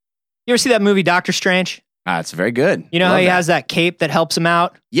You ever see that movie Doctor Strange? It's very good. You know how he has that cape that helps him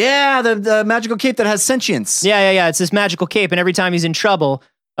out? Yeah, the magical cape that has sentience. Yeah. It's this magical cape, and every time he's in trouble,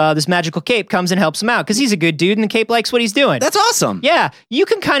 this magical cape comes and helps him out because he's a good dude, and the cape likes what he's doing. That's awesome. Yeah, you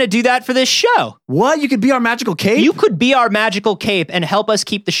can kind of do that for this show. What? You could be our magical cape? You could be our magical cape and help us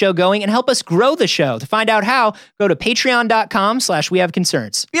keep the show going and help us grow the show. To find out how, go to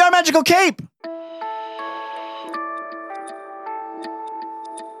patreon.com/wehaveconcerns. Be our magical cape.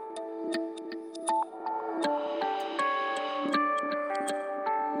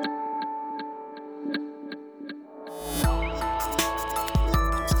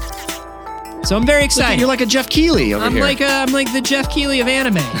 So I'm very excited. You're like a Jeff Keighley over here. I'm like the Jeff Keighley of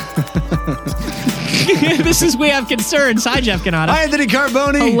anime. This is We Have Concerns. Hi, Jeff Cannata. Hi, Anthony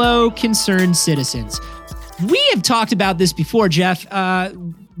Carboni. Hello, concerned citizens. We have talked about this before, Jeff.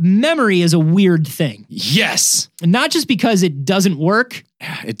 Memory is a weird thing. Yes. And not just because it doesn't work.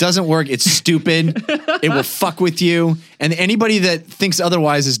 It doesn't work. It's stupid. It will fuck with you. And anybody that thinks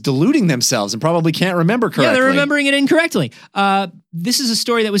otherwise is deluding themselves and probably can't remember correctly. Yeah, they're remembering it incorrectly. This is a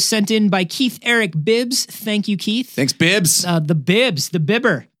story that was sent in by Keith Eric Bibbs. Thank you, Keith. Thanks, Bibbs. The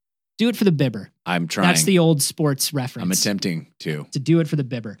Bibber. Do it for the Bibber. I'm trying. That's the old sports reference. I'm attempting to do it for the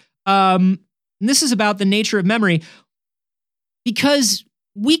Bibber. And this is about the nature of memory because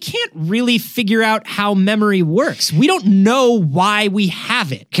we can't really figure out how memory works. We don't know why we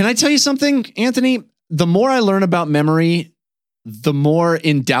have it. Can I tell you something, Anthony? The more I learn about memory, the more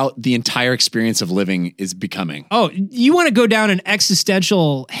in doubt the entire experience of living is becoming. Oh, you want to go down an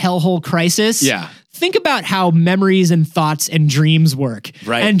existential hellhole crisis? Yeah. Think about how memories and thoughts and dreams work.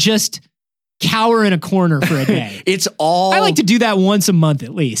 Right. And just cower in a corner for a day. I like to do that once a month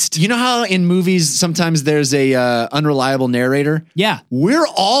at least. You know how in movies sometimes there's a unreliable narrator? Yeah. We're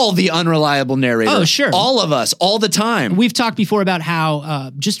all the unreliable narrator. Oh, sure. All of us, all the time. We've talked before about how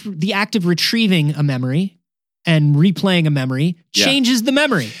just the act of retrieving a memory and replaying a memory changes the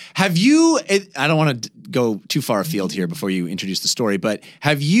memory. Have you, I don't want to go too far afield here before you introduce the story, but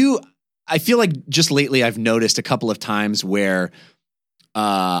have you, I feel like just lately I've noticed a couple of times where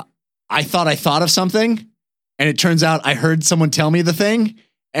I thought of something and it turns out I heard someone tell me the thing.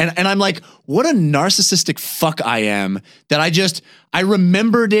 And I'm like, what a narcissistic fuck I am that I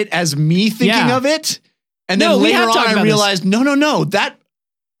remembered it as me thinking of it. And then later on I realized, no, that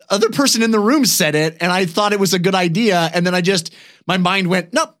other person in the room said it and I thought it was a good idea. And then my mind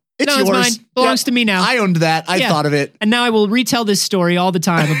went, nope, it's yours. It's mine. Belongs to me now. I owned that. I thought of it. And now I will retell this story all the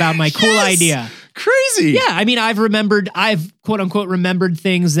time about my cool idea. Crazy. Yeah. I mean, I've quote unquote remembered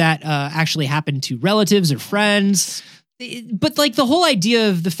things that actually happened to relatives or friends. But like the whole idea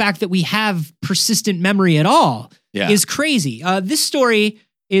of the fact that we have persistent memory at all is crazy. This story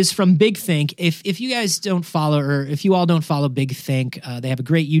is from Big Think. If you guys don't follow, or if you all don't follow Big Think, they have a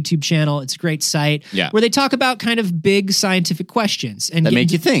great YouTube channel. It's a great site where they talk about kind of big scientific questions and that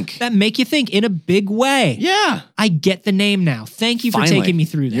make you think. That make you think in a big way. Yeah. I get the name now. Thank you for taking me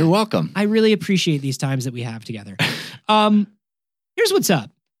through that. You're welcome. I really appreciate these times that we have together. Here's what's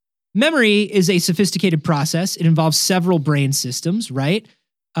up. Memory is a sophisticated process. It involves several brain systems, right?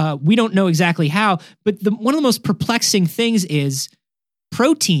 We don't know exactly how, but one of the most perplexing things is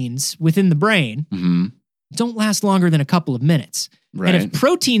proteins within the brain don't last longer than a couple of minutes. Right. And if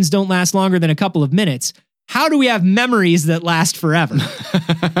proteins don't last longer than a couple of minutes, how do we have memories that last forever?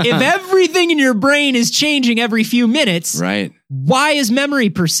 If everything in your brain is changing every few minutes, right? Why is memory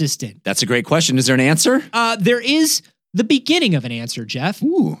persistent? That's a great question. Is there an answer? There is the beginning of an answer, Jeff.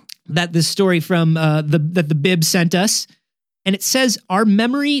 Ooh. That this story from the Bib sent us. And it says our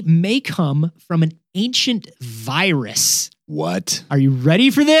memory may come from an ancient virus. What? Are you ready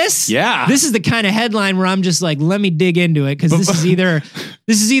for this? Yeah. This is the kind of headline where I'm just like, let me dig into it, because this is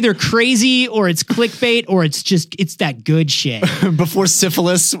either crazy or it's clickbait or it's that good shit. Before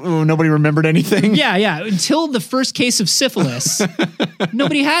syphilis, nobody remembered anything. Yeah. Until the first case of syphilis,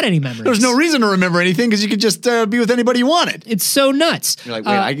 nobody had any memories. There was no reason to remember anything because you could just be with anybody you wanted. It's so nuts. You're like,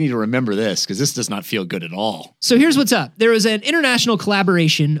 wait, I need to remember this because this does not feel good at all. So here's what's up. There was an international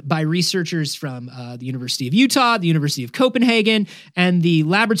collaboration by researchers from the University of Utah, the University of Copenhagen, and the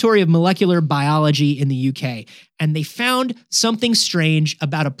Laboratory of Molecular Biology in the UK. And they found something strange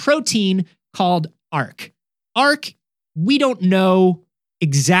about a protein called ARC. ARC, we don't know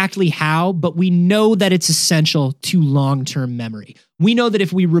exactly how, but we know that it's essential to long-term memory. We know that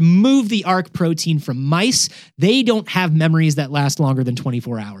if we remove the ARC protein from mice, they don't have memories that last longer than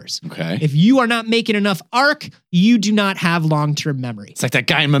 24 hours. Okay. If you are not making enough ARC, you do not have long-term memory. It's like that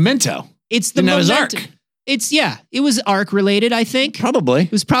guy in Memento. It's the Didn't have his Memento. ARC. It was ARK related, I think. Probably.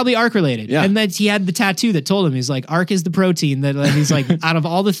 It was probably ARK related. Yeah. And then he had the tattoo that told him, he's like, ARK is the protein that he's like, out of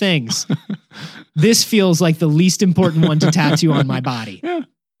all the things, this feels like the least important one to tattoo on my body. Yeah.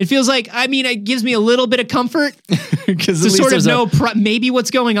 It feels like, it gives me a little bit of comfort Because to sort of know maybe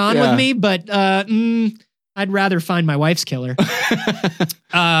what's going on with me, but I'd rather find my wife's killer.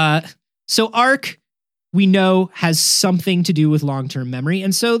 So ARK, we know, has something to do with long-term memory.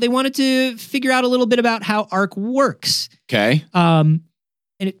 And so they wanted to figure out a little bit about how ARK works. Okay. And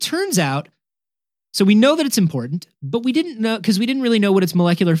it turns out, so we know that it's important, but we didn't know, because we didn't really know what its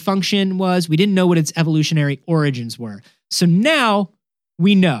molecular function was. We didn't know what its evolutionary origins were. So now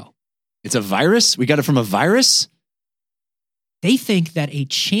we know. It's a virus? We got it from a virus? They think that a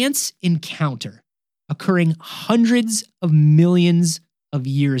chance encounter occurring hundreds of millions of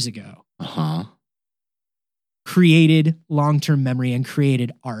years ago created long-term memory and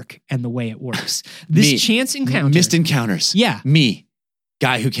created ARK and the way it works. This chance encounter. Missed encounters. Yeah. Me,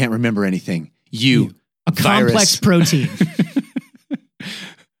 guy who can't remember anything. You. A complex protein.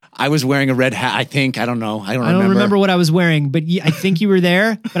 I was wearing a red hat, I think. I don't know. I don't remember what I was wearing, but I think you were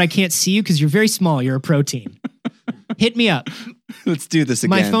there, but I can't see you because you're very small. You're a protein. Hit me up. Let's do this again.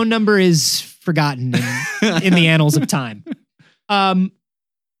 My phone number is forgotten in the annals of time.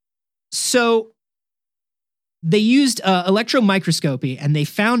 So they used electron microscopy, and they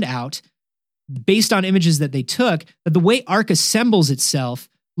found out, based on images that they took, that the way ARK assembles itself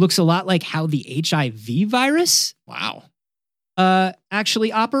looks a lot like how the HIV virus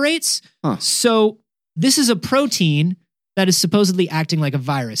actually operates. Huh. So this is a protein that is supposedly acting like a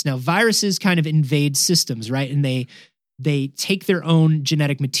virus. Now, viruses kind of invade systems, right? And they take their own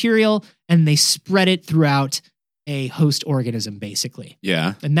genetic material and they spread it throughout a host organism, basically.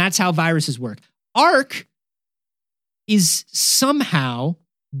 Yeah. And that's how viruses work. ARK is somehow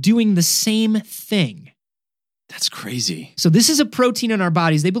doing the same thing. That's crazy. So this is a protein in our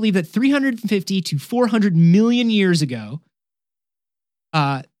bodies. They believe that 350 to 400 million years ago,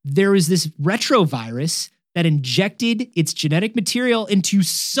 there was this retrovirus that injected its genetic material into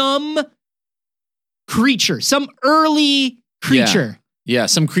some creature, some early creature. Yeah,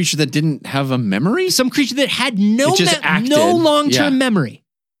 some creature that didn't have a memory? Some creature that had no acted. long-term memory.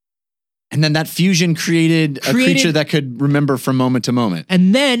 And then that fusion created a creature that could remember from moment to moment.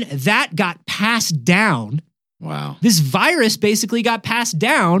 And then that got passed down. Wow. This virus basically got passed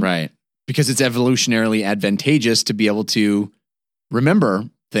down. Right. Because it's evolutionarily advantageous to be able to remember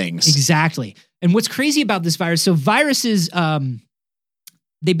things. Exactly. And what's crazy about this virus, so viruses,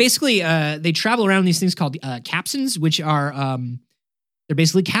 they basically, they travel around these things called capsids, which are, they're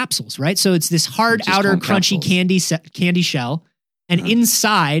basically capsules, right? So it's this hard outer crunchy candy shell. And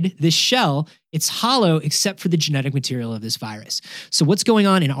inside this shell, it's hollow except for the genetic material of this virus. So what's going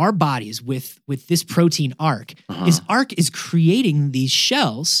on in our bodies with this protein ARK is ARK is creating these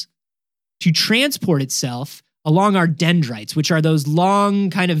shells to transport itself along our dendrites, which are those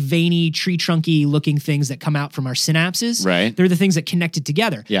long, kind of veiny, tree trunky looking things that come out from our synapses. Right. They're the things that connect it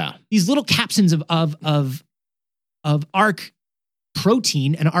together. Yeah. These little capsids of ARK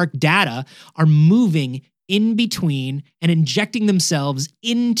protein and ARK data are moving in between and injecting themselves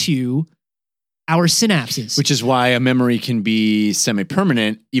into our synapses. Which is why a memory can be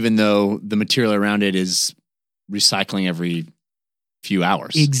semi-permanent, even though the material around it is recycling every few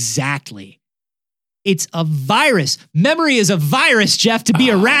hours. Exactly. It's a virus. Memory is a virus, Jeff, to be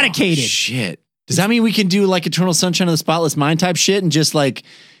eradicated. Shit. Does that mean we can do like Eternal Sunshine of the Spotless Mind type shit and just like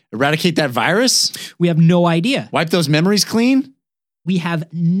eradicate that virus? We have no idea. Wipe those memories clean? We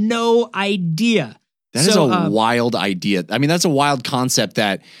have no idea. That is a wild idea. I mean, that's a wild concept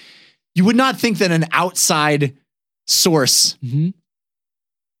that you would not think that an outside source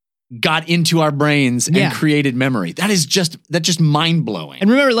got into our brains and created memory. That's just mind blowing. And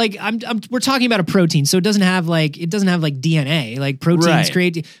remember, like we're talking about a protein, so it doesn't have like DNA. Like proteins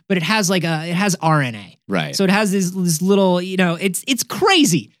create, but it has RNA. Right. So it has this little, it's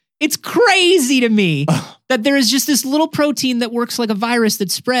crazy. It's crazy to me that there is just this little protein that works like a virus that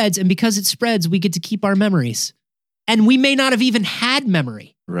spreads, and because it spreads, we get to keep our memories. And we may not have even had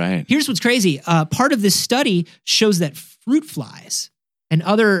memory. Right. Here's what's crazy. Part of this study shows that fruit flies and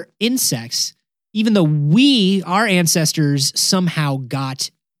other insects, even though our ancestors somehow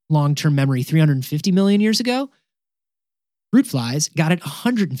got long-term memory 350 million years ago, fruit flies got it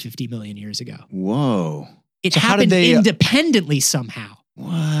 150 million years ago. Whoa. It happened independently somehow.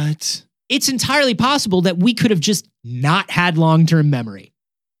 What? It's entirely possible that we could have just not had long-term memory.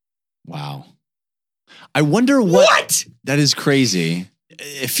 Wow. I wonder what? That is crazy.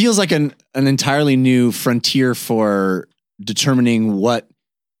 It feels like an entirely new frontier for determining what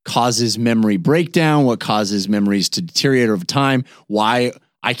causes memory breakdown, what causes memories to deteriorate over time, why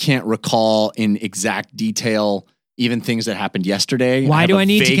I can't recall in exact detail even things that happened yesterday. Why do I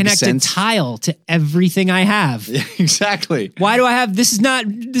need to vague connect sense. a tile to everything I have? Exactly. Why do I have this is not are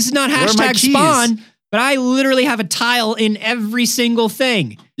my hashtag keys? spawn, but I literally have a tile in every single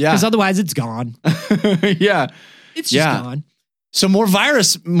thing. Yeah. Because otherwise it's gone. Yeah. It's just Yeah. gone. So more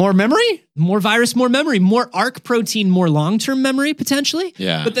virus, more memory? More virus, more memory, more ARC protein, more long-term memory potentially.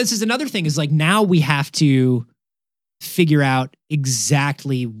 Yeah. But this is another thing is like now we have to figure out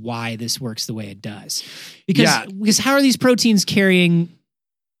exactly why this works the way it does. Because how are these proteins carrying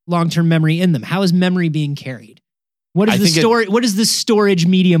long-term memory in them? How is memory being carried? What is the storage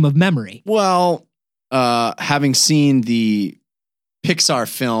medium of memory? Well, having seen the Pixar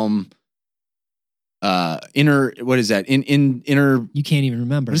film inner You can't even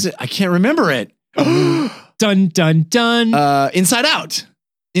remember. what is it? I can't remember it. Dun dun dun. Inside Out.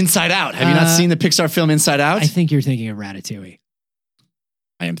 Inside Out. Have you not seen the Pixar film Inside Out? I think you're thinking of Ratatouille.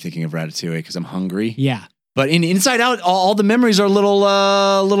 I am thinking of Ratatouille because I'm hungry. Yeah. But in Inside Out, all the memories are little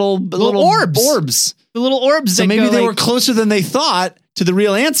orbs. Orbs. The little orbs. So that maybe go they like, were closer than they thought to the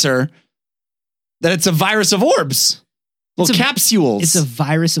real answer. That it's a virus of orbs. Little capsules. It's a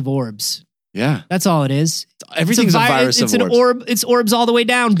virus of orbs. Yeah. That's all it is. Everything's a virus of orbs. It's orbs all the way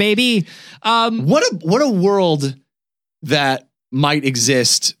down, baby. What a world that might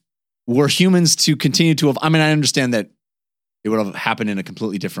exist were humans to continue to have. I mean, I understand that it would have happened in a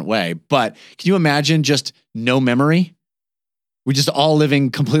completely different way, but can you imagine just no memory? We're just all living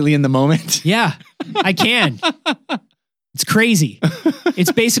completely in the moment. Yeah, I can. It's crazy.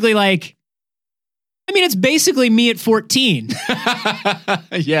 It's basically like, it's basically me at 14.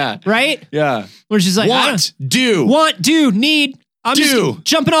 Yeah. Right? Yeah. We're just like, want, do. need. I'm do. just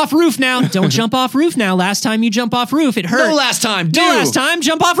jumping off roof now. Don't jump off roof now. Last time you jump off roof, it hurt. No last time. Do. No last time.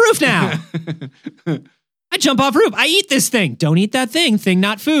 Jump off roof now. I jump off roof. I eat this thing. Don't eat that thing. Thing,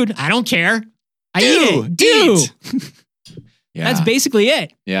 not food. I don't care. I eat it. Do. Yeah. That's basically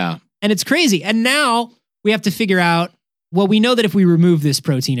it. Yeah. And it's crazy. And now we have to figure out, well, we know that if we remove this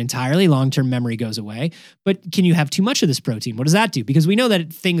protein entirely, long-term memory goes away. But can you have too much of this protein? What does that do? Because we know that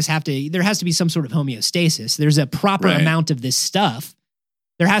there has to be some sort of homeostasis. There's a proper amount of this stuff.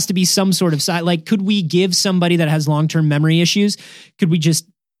 There has to be some sort of like, could we give somebody that has long-term memory issues? Could we just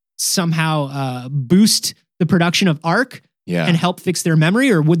somehow boost the production of ARC and help fix their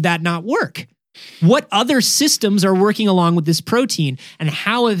memory, or would that not work? What other systems are working along with this protein, and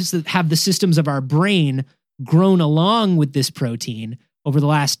how have the systems of our brain grown along with this protein over the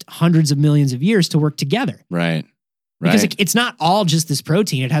last hundreds of millions of years to work together? Right. Because it's not all just this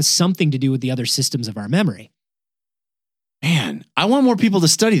protein. It has something to do with the other systems of our memory. Man, I want more people to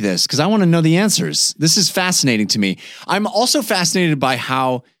study this because I want to know the answers. This is fascinating to me. I'm also fascinated by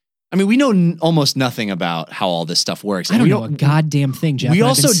how, we know almost nothing about how all this stuff works. I don't know a goddamn thing, Jeff. We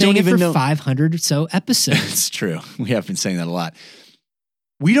also don't even know 500 or so episodes. It's true. We have been saying that a lot.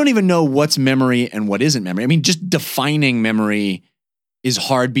 We don't even know what's memory and what isn't memory. Just defining memory is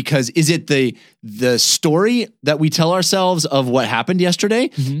hard because is it the story that we tell ourselves of what happened yesterday?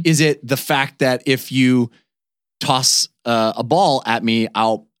 Mm-hmm. Is it the fact that if you toss a ball at me,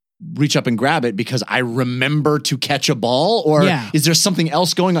 I'll reach up and grab it because I remember to catch a ball? Or is there something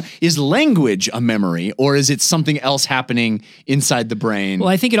else going on? Is language a memory, or is it something else happening inside the brain? Well,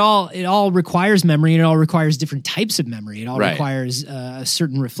 I think it all requires memory, and it all requires different types of memory. It all requires a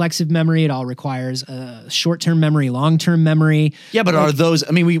certain reflexive memory. It all requires short-term memory, long-term memory. Yeah, but are those,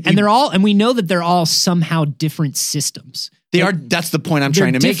 we know that they're all somehow different systems. They are. That's the point I'm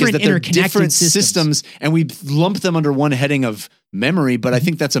trying to make, is that they're different systems, and we lump them under one heading of memory. But I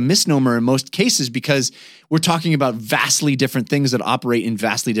think that's a misnomer in most cases because we're talking about vastly different things that operate in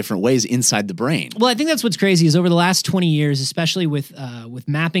vastly different ways inside the brain. Well, I think that's what's crazy is over the last 20 years, especially with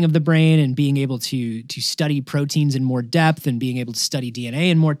mapping of the brain and being able to study proteins in more depth and being able to study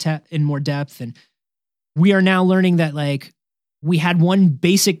DNA in more depth, and we are now learning that like we had one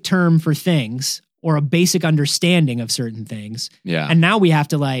basic term for things, or a basic understanding of certain things. Yeah. And now we have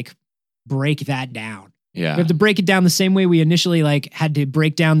to like break that down. Yeah. We have to break it down the same way we initially like had to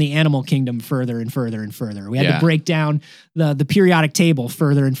break down the animal kingdom further and further and further. We had to break down the periodic table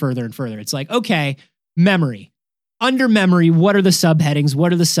further and further and further. It's like, okay, memory. Under memory, what are the subheadings?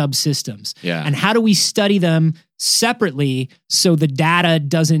 What are the subsystems? Yeah. And how do we study them separately so the data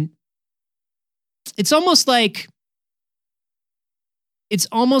doesn't... It's almost like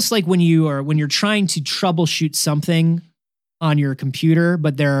when you're trying to troubleshoot something on your computer,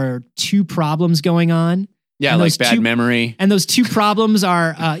 but there are two problems going on. Yeah, And like those bad two- memory. And those two problems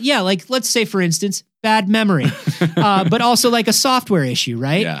are, like let's say for instance, bad memory, but also like a software issue,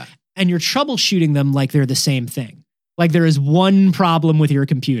 right? Yeah. And you're troubleshooting them like they're the same thing. Like there is one problem with your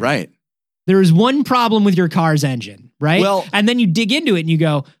computer. Right. There is one problem with your car's engine, right? Well- and then you dig into it and you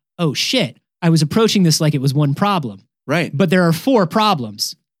go, oh shit, I was approaching this like it was one problem, Right. but there are 4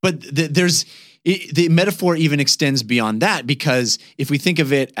 problems. But the metaphor even extends beyond that, because if we think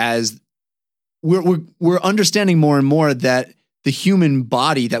of it as we're understanding more and more that the human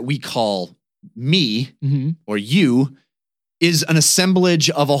body that we call me Mm-hmm. or you is an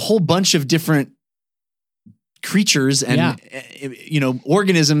assemblage of a whole bunch of different creatures and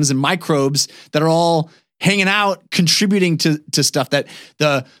organisms and microbes that are all hanging out, contributing to stuff, that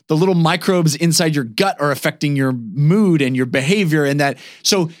the little microbes inside your gut are affecting your mood and your behavior. And that,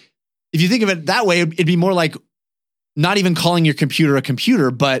 so if you think of it that way, it'd be more like not even calling your computer a computer,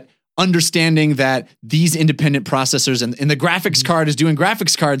 but understanding that these independent processors and the graphics card is doing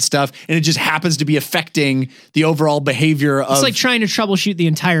graphics card stuff, and it just happens to be affecting the overall behavior of. It's like trying to troubleshoot the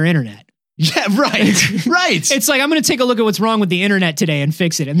entire internet. Yeah, right. Right. It's like, I'm going to take a look at what's wrong with the internet today and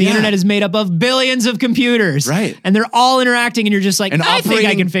fix it. And the internet is made up of billions of computers. Right. And they're all interacting and you're just like, And I think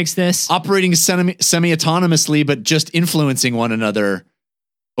I can fix this. Operating semi-autonomously, but just influencing one another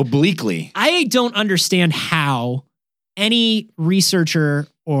obliquely. I don't understand how any researcher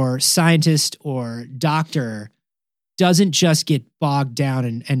or scientist or doctor doesn't just get bogged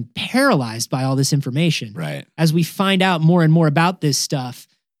down and paralyzed by all this information. Right. As we find out more and more about this stuff,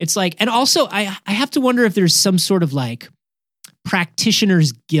 it's like, and also I have to wonder if there's some sort of like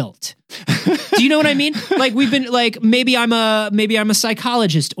practitioner's guilt. Do you know what I mean? Like we've been like, maybe I'm a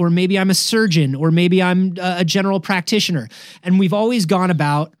psychologist, or maybe I'm a surgeon, or maybe I'm a general practitioner. And we've always gone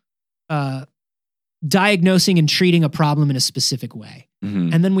about diagnosing and treating a problem in a specific way. Mm-hmm.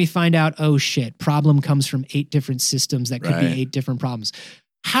 And then we find out, oh shit, problem comes from 8 different systems that could be Right. 8 different problems.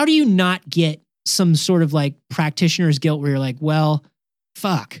 How do you not get some sort of like practitioner's guilt where you're like, well,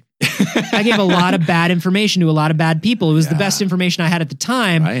 fuck. I gave a lot of bad information to a lot of bad people. It was the best information I had at the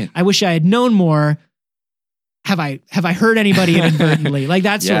time. Right. I wish I had known more. Have I hurt anybody inadvertently? Like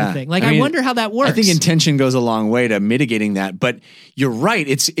that sort of thing. Like I mean, wonder how that works. I think intention goes a long way to mitigating that, but you're right.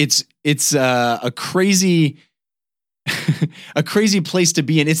 It's a crazy, a crazy place to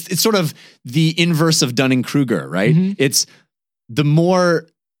be in. It's sort of the inverse of Dunning-Kruger, right? Mhm. It's the more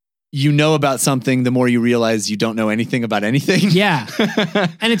you know about something, the more you realize you don't know anything about anything. Yeah.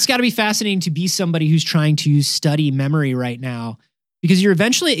 And it's got to be fascinating to be somebody who's trying to study memory right now, because you're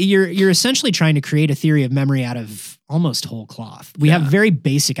essentially trying to create a theory of memory out of almost whole cloth. We have very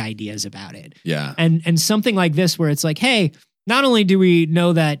basic ideas about it. Yeah. And something like this where it's like, hey, not only do we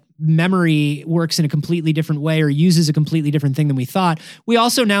know that memory works in a completely different way or uses a completely different thing than we thought, we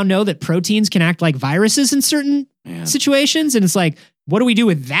also now know that proteins can act like viruses in certain situations. And it's like, what do we do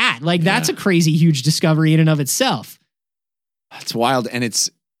with that? Like, that's a crazy, huge discovery in and of itself. That's wild. And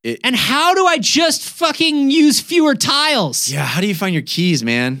And how do I just fucking use fewer tiles? yeah. How do you find your keys,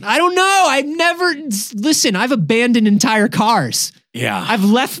 man? I don't know. I've abandoned entire cars. Yeah. I've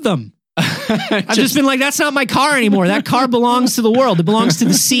left them. I've just been like, that's not my car anymore. That car belongs to the world. It belongs to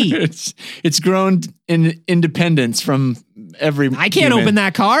the sea. It's grown in independence from every. I can't open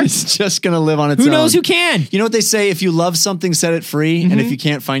that car. It's just going to live on its own. Who knows who can? You know what they say? If you love something, set it free. And if you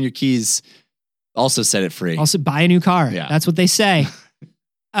can't find your keys, also set it free. Also buy a new car. Yeah. That's what they say.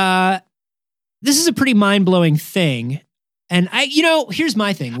 This is a pretty mind-blowing thing. And here's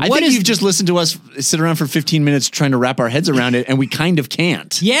my thing. I think you've just listened to us sit around for 15 minutes trying to wrap our heads around it, and we kind of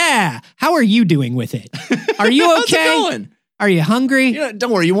can't. Yeah. How are you doing with it? Are you How's okay? it going? Are you hungry? You know,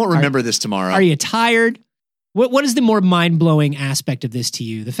 don't worry, you won't remember this tomorrow. Are you tired? What is the more mind-blowing aspect of this to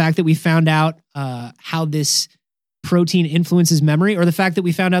you? The fact that we found out how this protein influences memory, or the fact that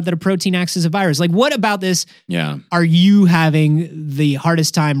we found out that a protein acts as a virus? Like, what about this are you having the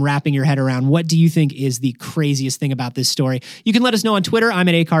hardest time wrapping your head around? What do you think is the craziest thing about this story? You can let us know on Twitter. I'm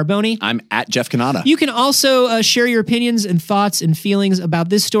at acarboni. I'm at Jeff Canada. You can also share your opinions and thoughts and feelings about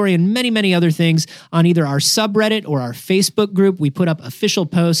this story and many, many other things on either our subreddit or our Facebook group. We put up official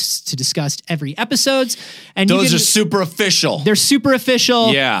posts to discuss every episodes. And Those are super official. They're super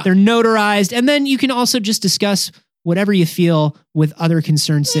official. Yeah. They're notarized. And then you can also just discuss whatever you feel with other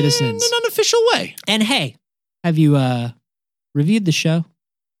concerned citizens. In an unofficial way. And hey, have you reviewed the show?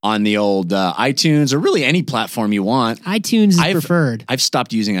 On the old iTunes, or really any platform you want. iTunes is preferred. I've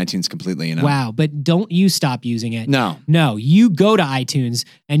stopped using iTunes completely, you know. Wow, but don't you stop using it. No. No, you go to iTunes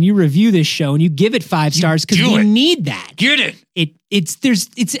and you review this show and you give it 5 stars because we need that. Get it. It's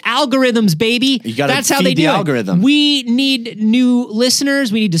algorithms, baby. You gotta That's how feed they do the it. algorithm. We need new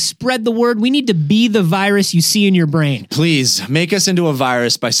listeners. We need to spread the word. We need to be the virus you see in your brain. Please make us into a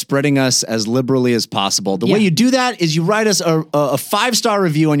virus by spreading us as liberally as possible. The Yeah. way you do that is you write us a 5-star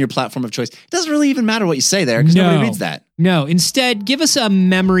review on your platform of choice. It doesn't really even matter what you say there because nobody reads that. No, instead, give us a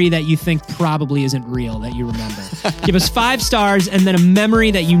memory that you think probably isn't real that you remember. Give us 5 stars and then a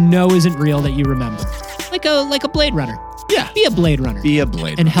memory that you know isn't real that you remember. Like a Blade Runner. Yeah. Be a Blade Runner Be a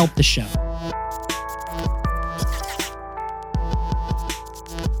blade. and help the show.